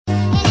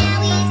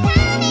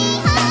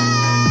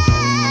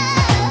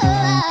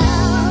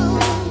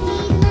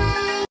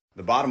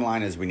The bottom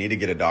line is we need to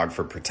get a dog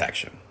for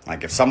protection.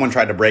 Like if someone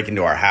tried to break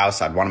into our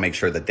house, I'd want to make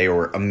sure that they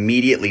were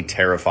immediately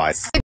terrified.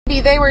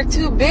 Maybe they were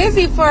too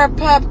busy for a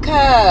pup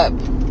cup.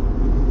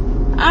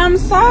 I'm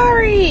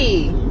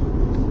sorry.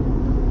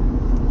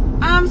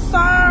 I'm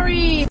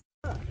sorry.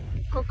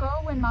 Coco,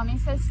 when mommy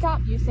says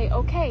stop, you say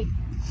okay.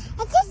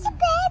 It's just a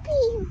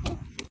baby.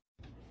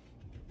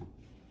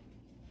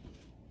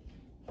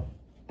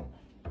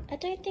 I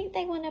don't think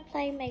they want to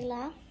play,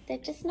 Mila. They're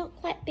just not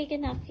quite big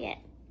enough yet.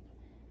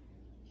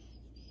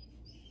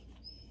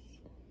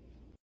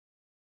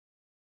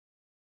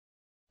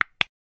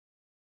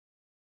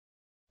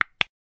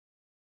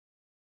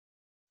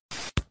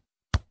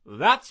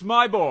 That's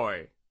my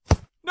boy.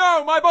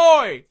 No, my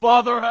boy!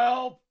 Father,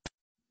 help!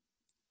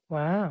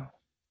 Wow.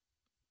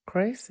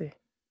 Crazy.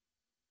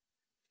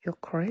 You're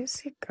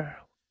crazy,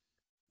 girl.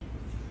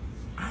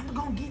 I'm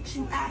gonna get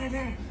you out of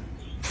there.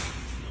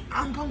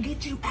 I'm gonna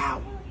get you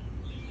out.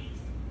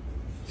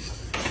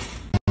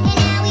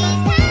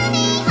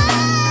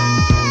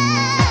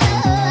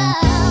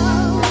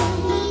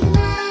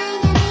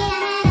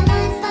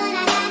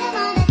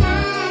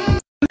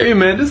 Hey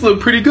man, this look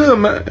pretty good,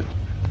 man.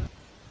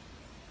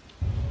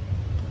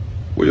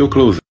 Where your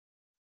clothes at?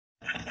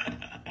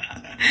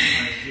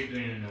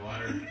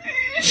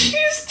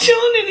 She's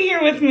chilling in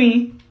here with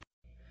me.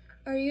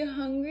 Are you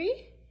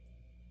hungry?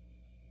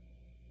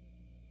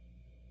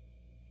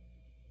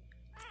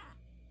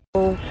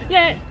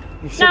 Yeah,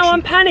 now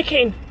I'm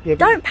panicking. Yeah,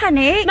 Don't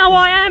panic. No,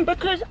 I am,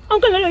 because I'm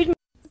going to lose my...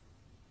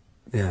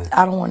 Yeah.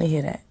 I don't want to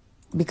hear that.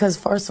 Because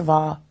first of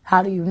all,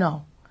 how do you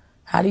know?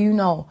 How do you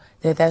know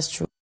that that's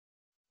true?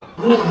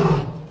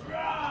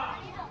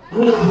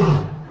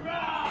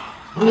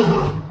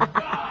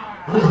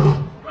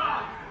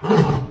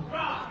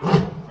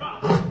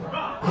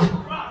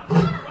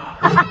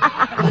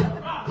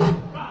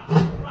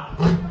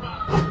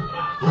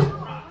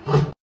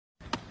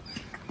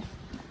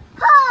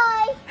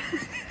 Hi.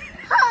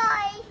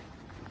 Hi.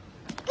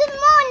 Good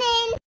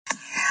morning.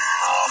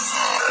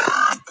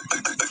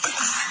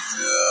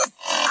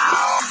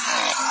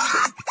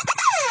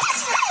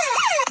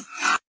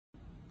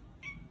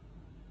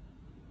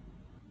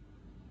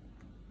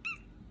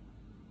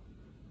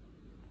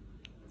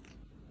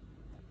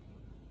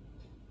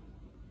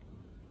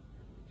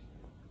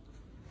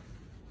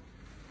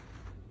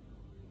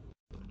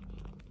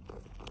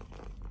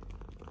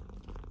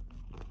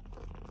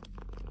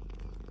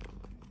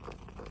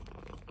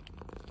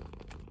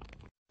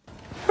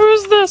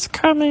 Who's this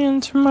coming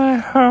into my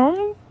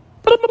home?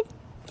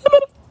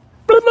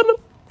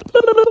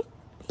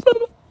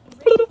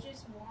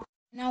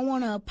 And I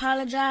want to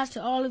apologize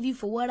to all of you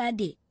for what I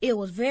did. It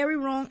was very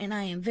wrong and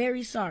I am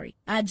very sorry.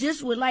 I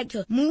just would like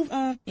to move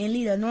on and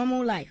lead a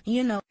normal life,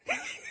 you know.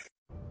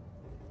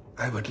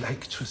 I would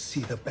like to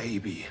see the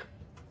baby.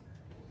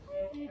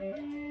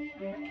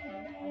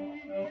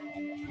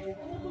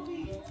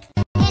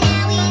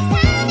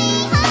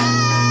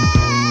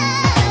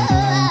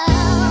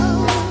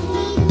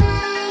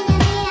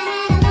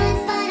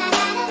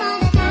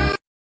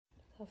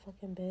 So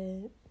fucking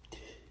bad.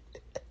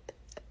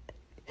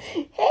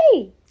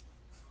 Hey!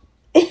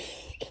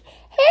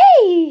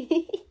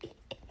 Hey!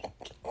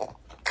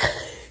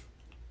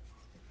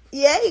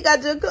 Yeah, you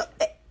got your go.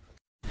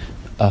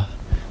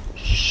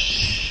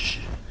 Shh.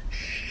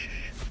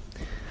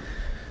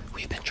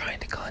 We've been trying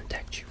to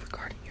contact you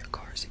regarding your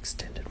car's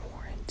extended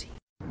warranty.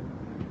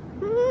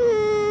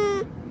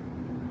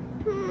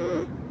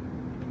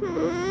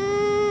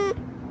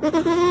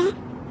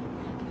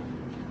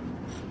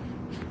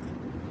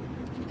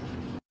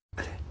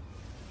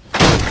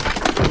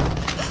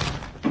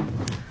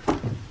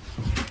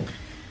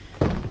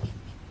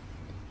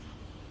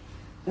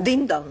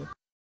 Ding dong.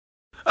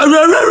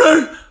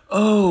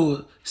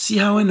 Oh, see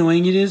how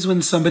annoying it is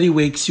when somebody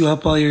wakes you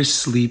up while you're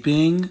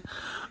sleeping?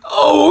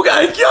 Oh,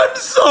 I'm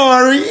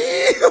sorry.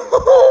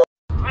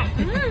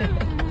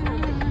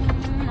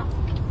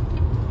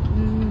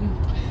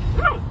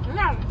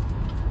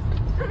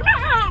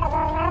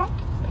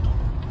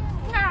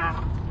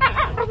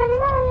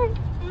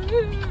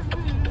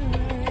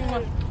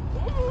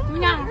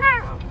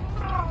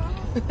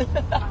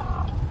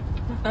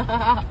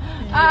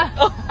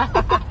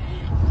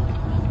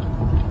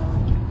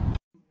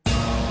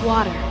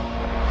 Water.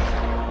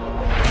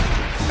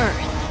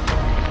 Earth.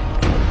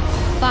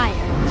 Fire.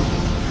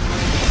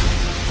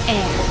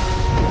 Air.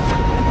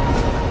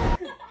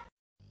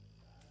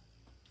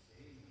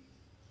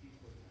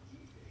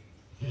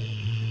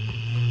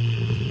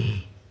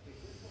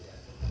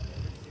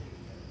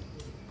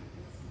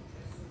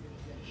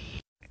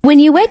 When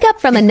you wake up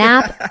from a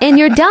nap and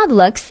your dog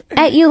looks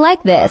at you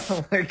like this.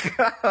 Oh my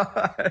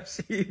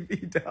gosh,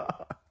 Evie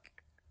dog.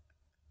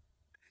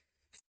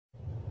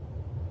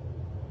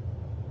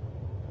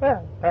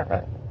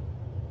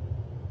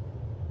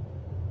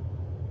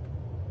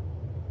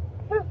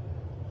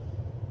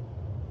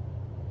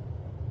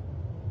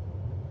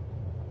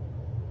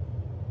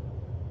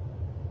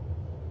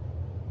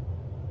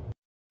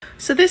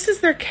 So this is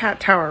their cat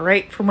tower,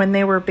 right? From when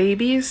they were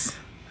babies?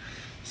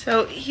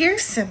 So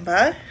here's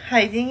Simba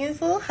hiding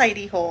his little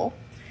hidey hole,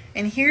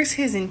 and here's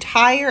his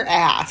entire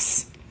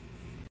ass.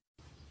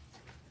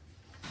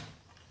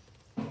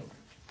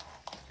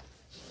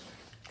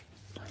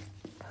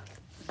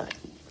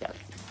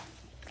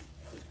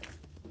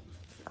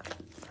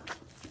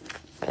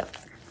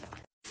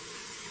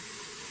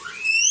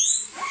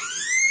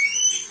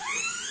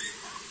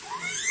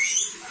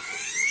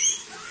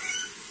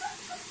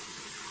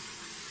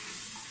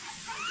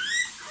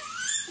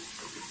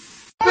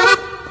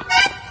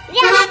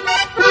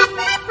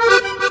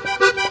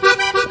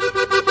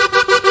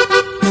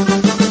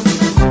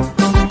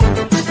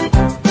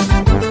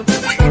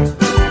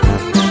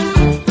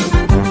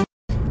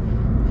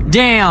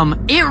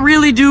 Damn, it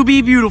really do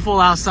be beautiful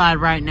outside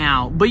right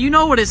now. But you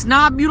know what it's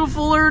not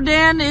beautifuler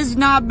than? It's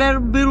not better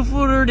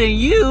beautifuler than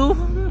you.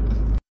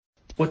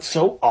 What's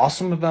so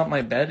awesome about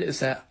my bed is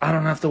that I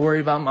don't have to worry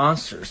about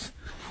monsters.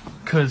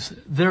 Because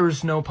there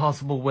is no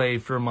possible way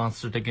for a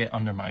monster to get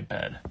under my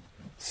bed.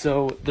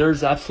 So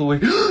there's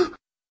absolutely...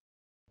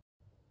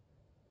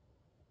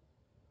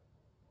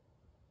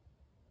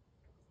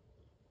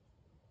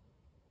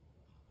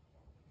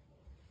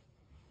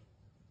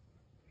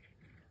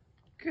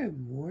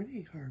 Good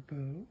morning,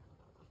 Harpo.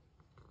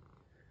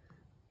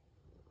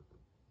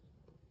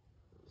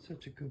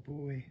 Such a good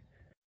boy.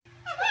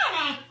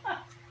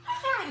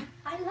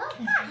 I love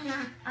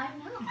that. I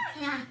know.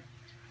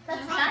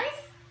 That's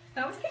nice.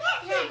 That was good.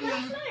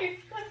 That's nice.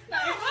 That's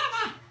nice.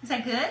 Is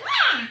that good?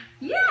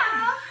 Yeah.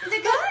 Is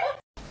it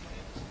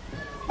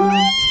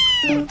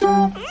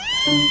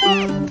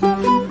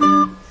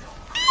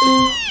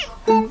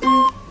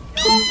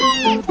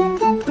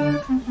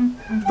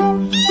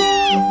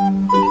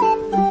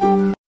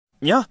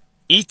にゃ、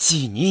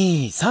1、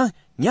2、3、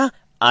にゃ、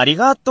あり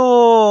が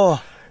と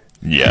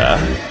う。にゃ、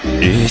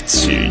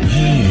1、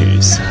2、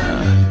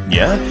3、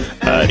にゃ、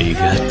あり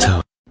がと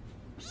う。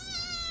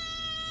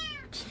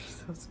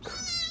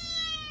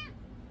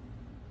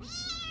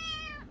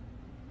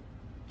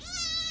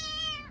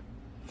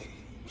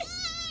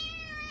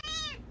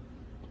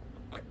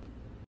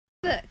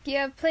Look, you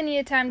have plenty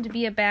of time to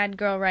be a bad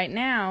girl right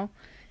now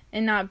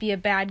and not be a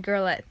bad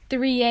girl at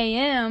 3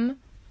 a.m.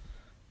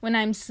 when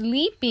I'm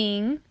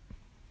sleeping.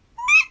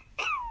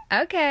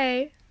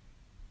 Okay.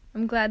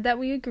 I'm glad that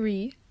we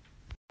agree.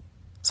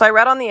 So I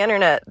read on the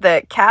internet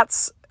that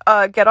cats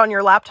get on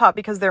your laptop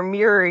because they're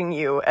mirroring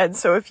you, and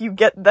so if you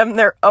get them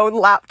their own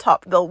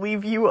laptop, they'll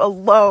leave you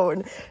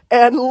alone.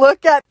 And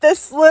look at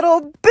this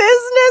little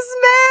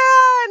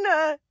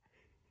businessman!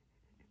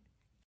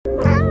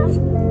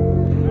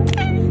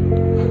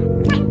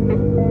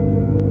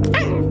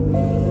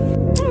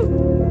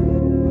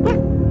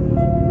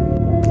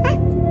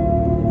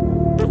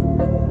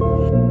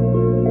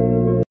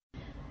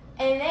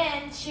 And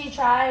then she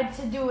tried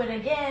to do it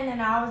again,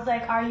 and I was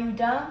like, are you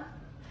dumb?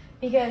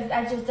 Because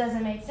that just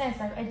doesn't make sense.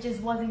 Like, it just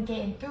wasn't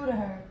getting through to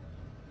her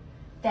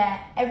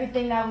that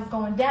everything that was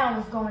going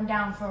down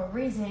for a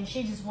reason.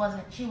 She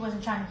wasn't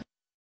trying to.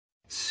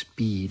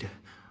 Speed.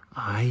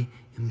 I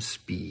am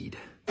Speed.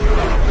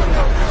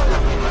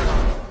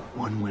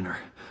 1 winner,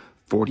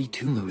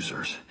 42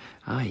 losers.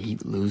 I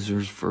eat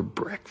losers for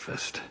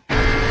breakfast.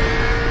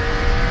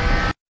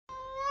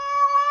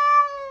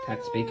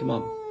 Catsby, come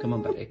on. Come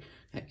on, buddy.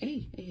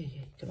 Hey,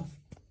 come on.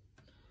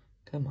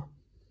 Come on.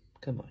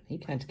 Come on. He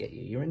can't get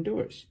you. You're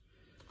indoors.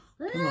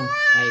 Come on.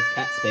 Hey,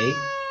 Catsby.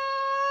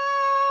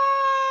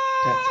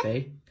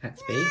 Catsby.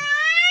 Catsby.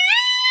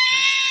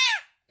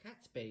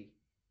 Catsby.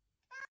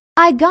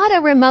 I got a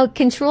remote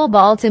control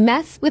ball to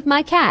mess with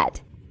my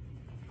cat.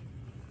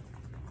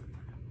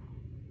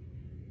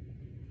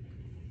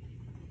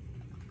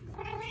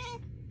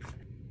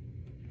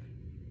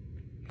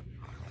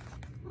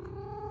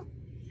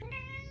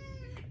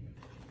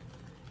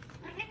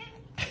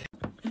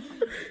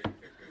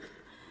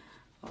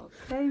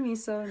 Okay,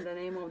 Miso, in the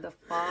name of the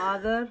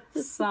Father,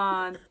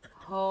 Son,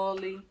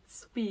 Holy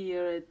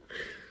Spirit.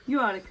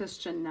 You are a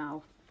Christian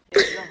now.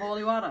 Here's the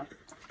holy water.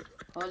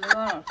 Holy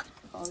water.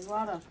 Holy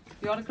water.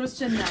 You are a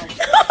Christian now.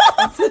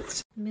 That's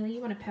it. Millie,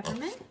 you want a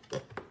peppermint?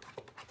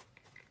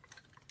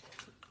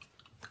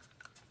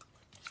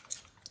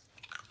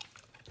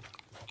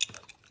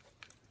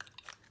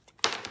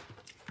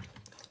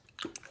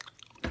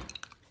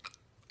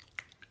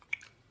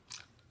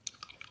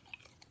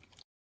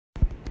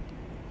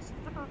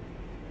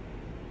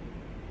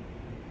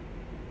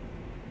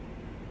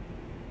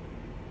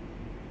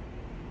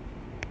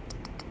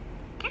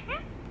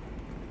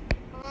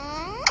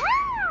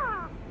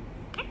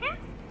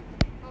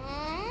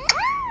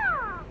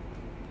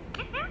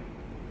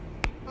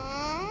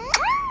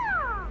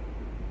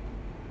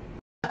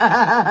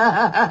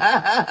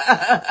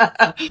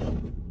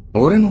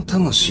俺の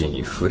魂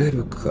に触れ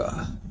る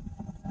か。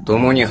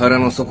共に腹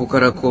の底か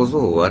ら小僧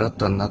を笑っ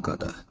た仲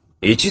だ。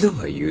一度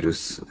は許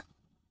す。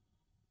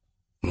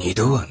二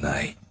度は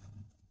ない。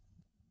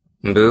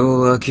分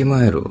をわき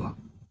まえろ。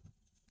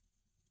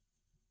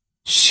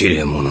知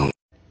れ者。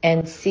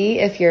 And see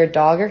if your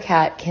dog or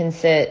cat can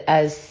sit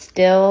as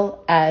still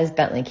as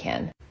Bentley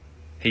can.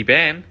 Hey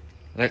Ben,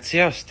 Let's see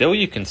how still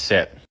you can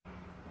sit.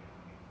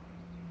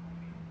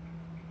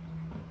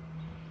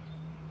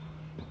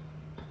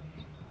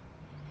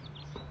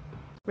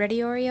 Ready,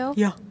 Oreo?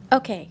 Yeah.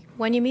 Okay,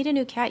 when you meet a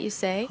new cat, you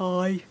say,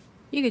 Hi.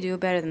 You could do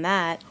better than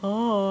that.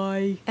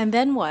 Hi. And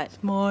then what?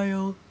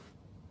 Smile.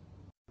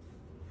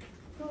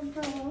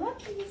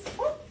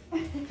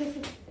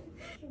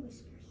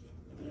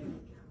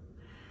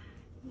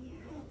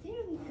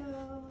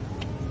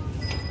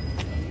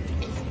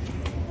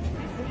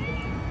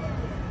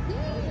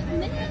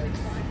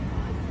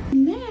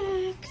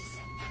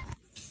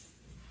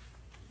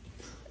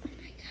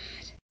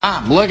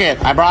 Look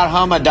it, I brought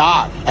home a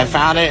dog. I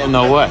found it in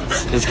the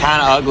woods. It's kind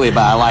of ugly,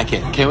 but I like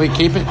it. Can we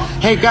keep it?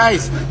 Hey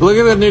guys, look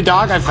at the new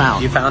dog I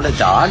found. You found a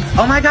dog?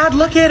 Oh my god,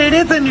 look it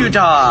is a new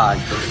dog.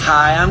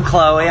 Hi, I'm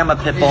Chloe. I'm a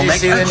pit bull. Did you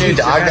see the new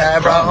dog that I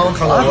brought home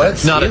from the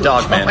woods? Not a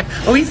dog, man.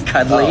 Oh, he's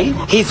cuddly.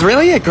 He's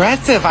really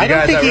aggressive. I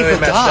don't think he's a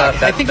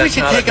dog. I think we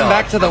should take him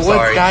back to the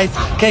woods, guys.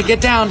 Okay,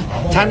 get down.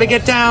 Time to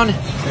get down.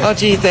 Oh,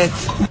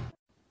 Jesus.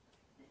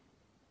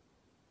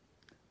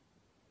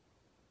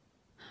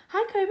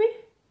 Hi, Kobe.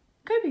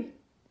 Kobe.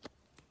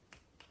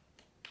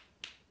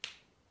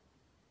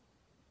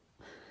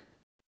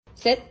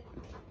 Sit.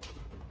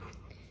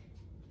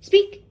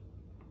 Speak.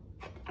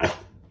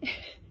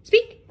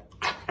 Speak.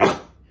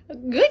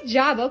 Good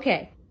job.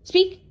 Okay.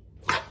 Speak.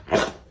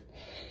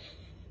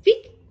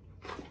 Speak.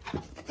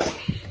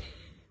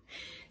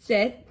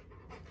 Sit.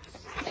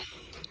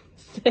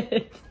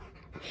 Sit.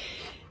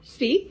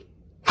 Speak.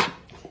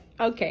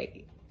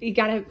 Okay. You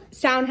gotta,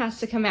 sound has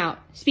to come out.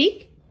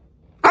 Speak.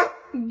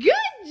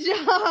 Good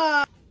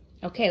job.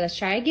 Okay, let's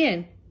try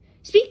again.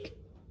 Speak.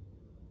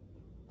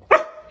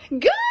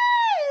 Good.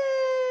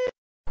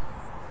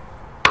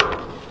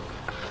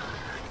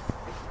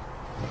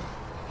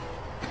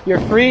 You're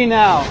free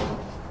now.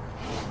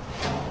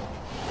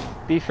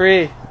 Be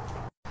free.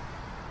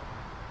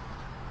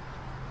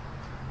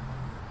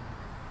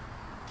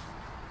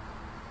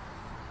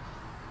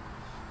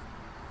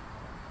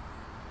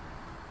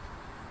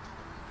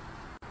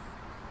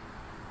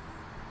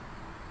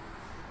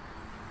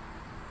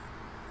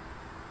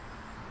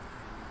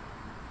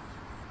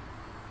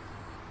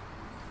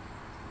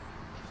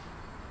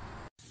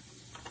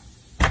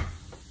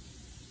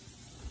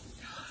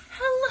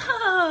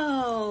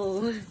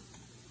 Hello.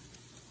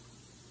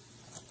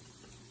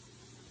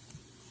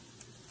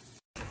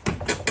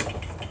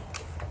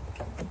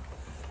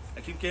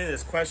 I keep getting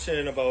this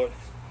question about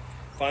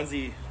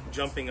Fonzie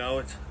jumping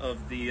out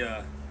of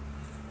the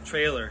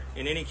trailer.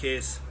 In any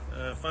case,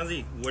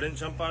 Fonzie wouldn't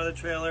jump out of the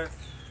trailer,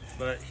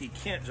 but he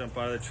can't jump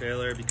out of the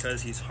trailer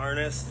because he's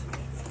harnessed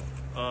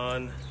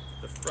on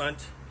the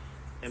front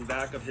and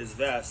back of his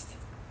vest,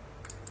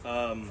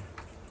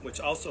 which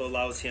also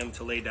allows him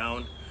to lay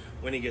down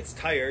when he gets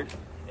tired,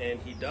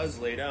 and he does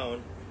lay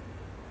down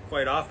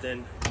quite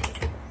often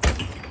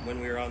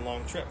when we are on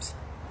long trips.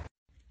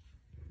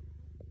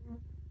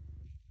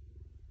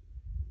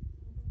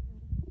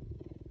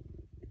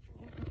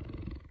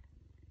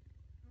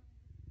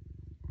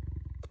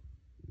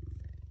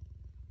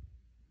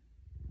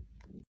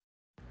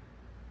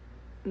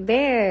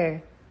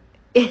 Bear.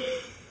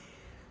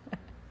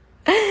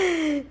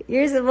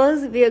 You're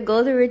supposed to be a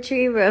golden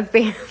retriever, a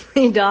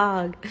family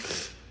dog.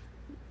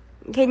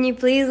 Can you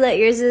please let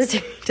your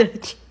sister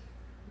touch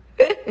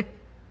you?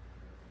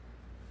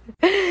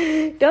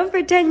 Don't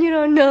pretend you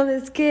don't know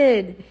this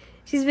kid.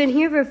 She's been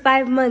here for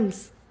 5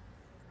 months.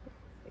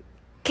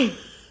 Can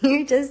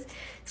you just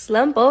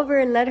slump over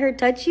and let her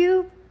touch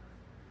you?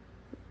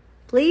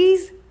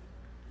 Please?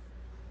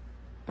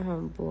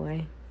 Oh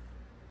boy.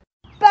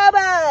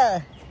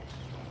 Bubba!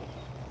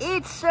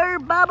 It's Sir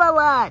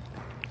Bubba-Lot.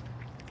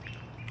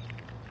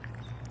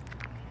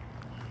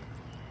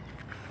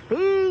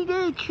 Feed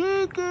the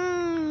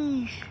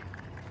chickies.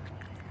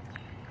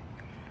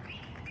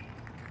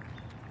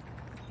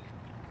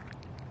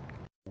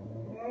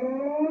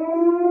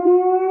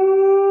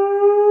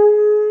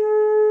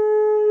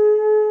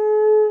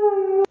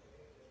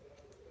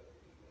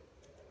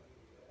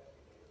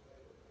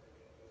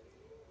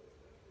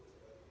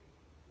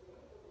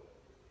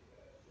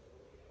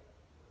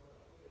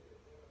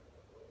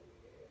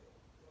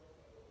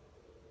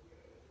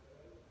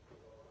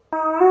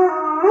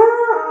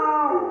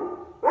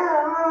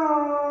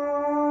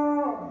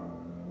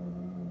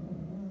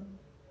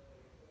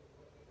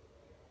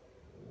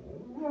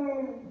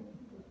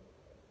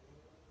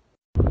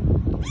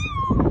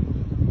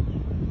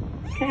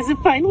 Guys, it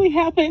finally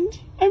happened.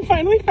 I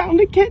finally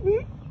found a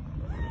kitten.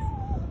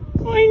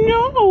 I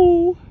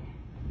know.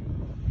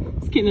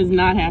 This kitten is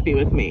not happy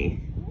with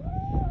me.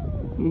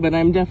 But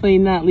I'm definitely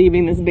not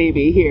leaving this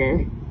baby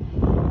here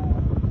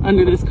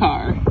under this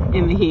car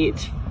in the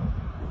heat.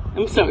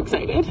 I'm so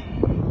excited.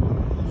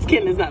 This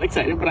kitten is not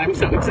excited, but I'm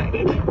so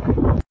excited.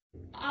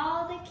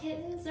 All the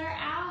kittens are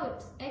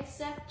out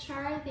except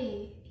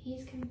Charlie.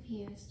 He's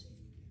confused.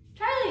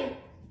 Charlie,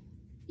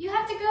 you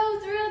have to go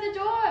through the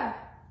door.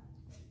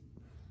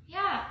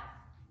 Yeah,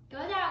 go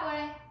that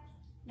way.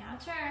 Now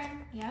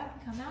turn.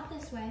 Yep, come out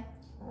this way.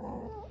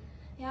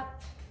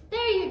 Yep.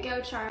 There you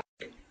go, Charlie.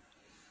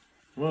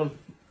 Come on.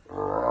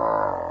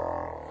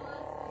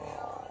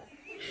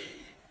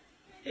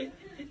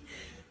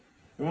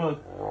 Come on.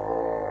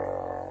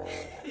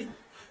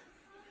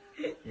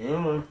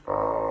 Come on.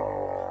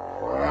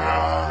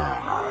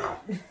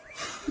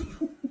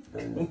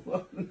 Come on.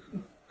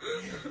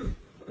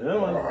 Come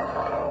on.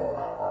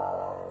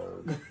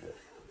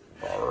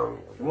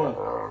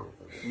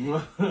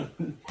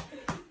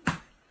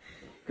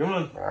 Come on. Come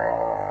on.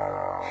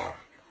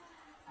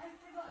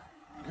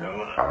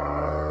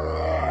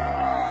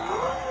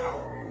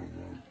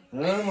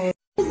 Come on.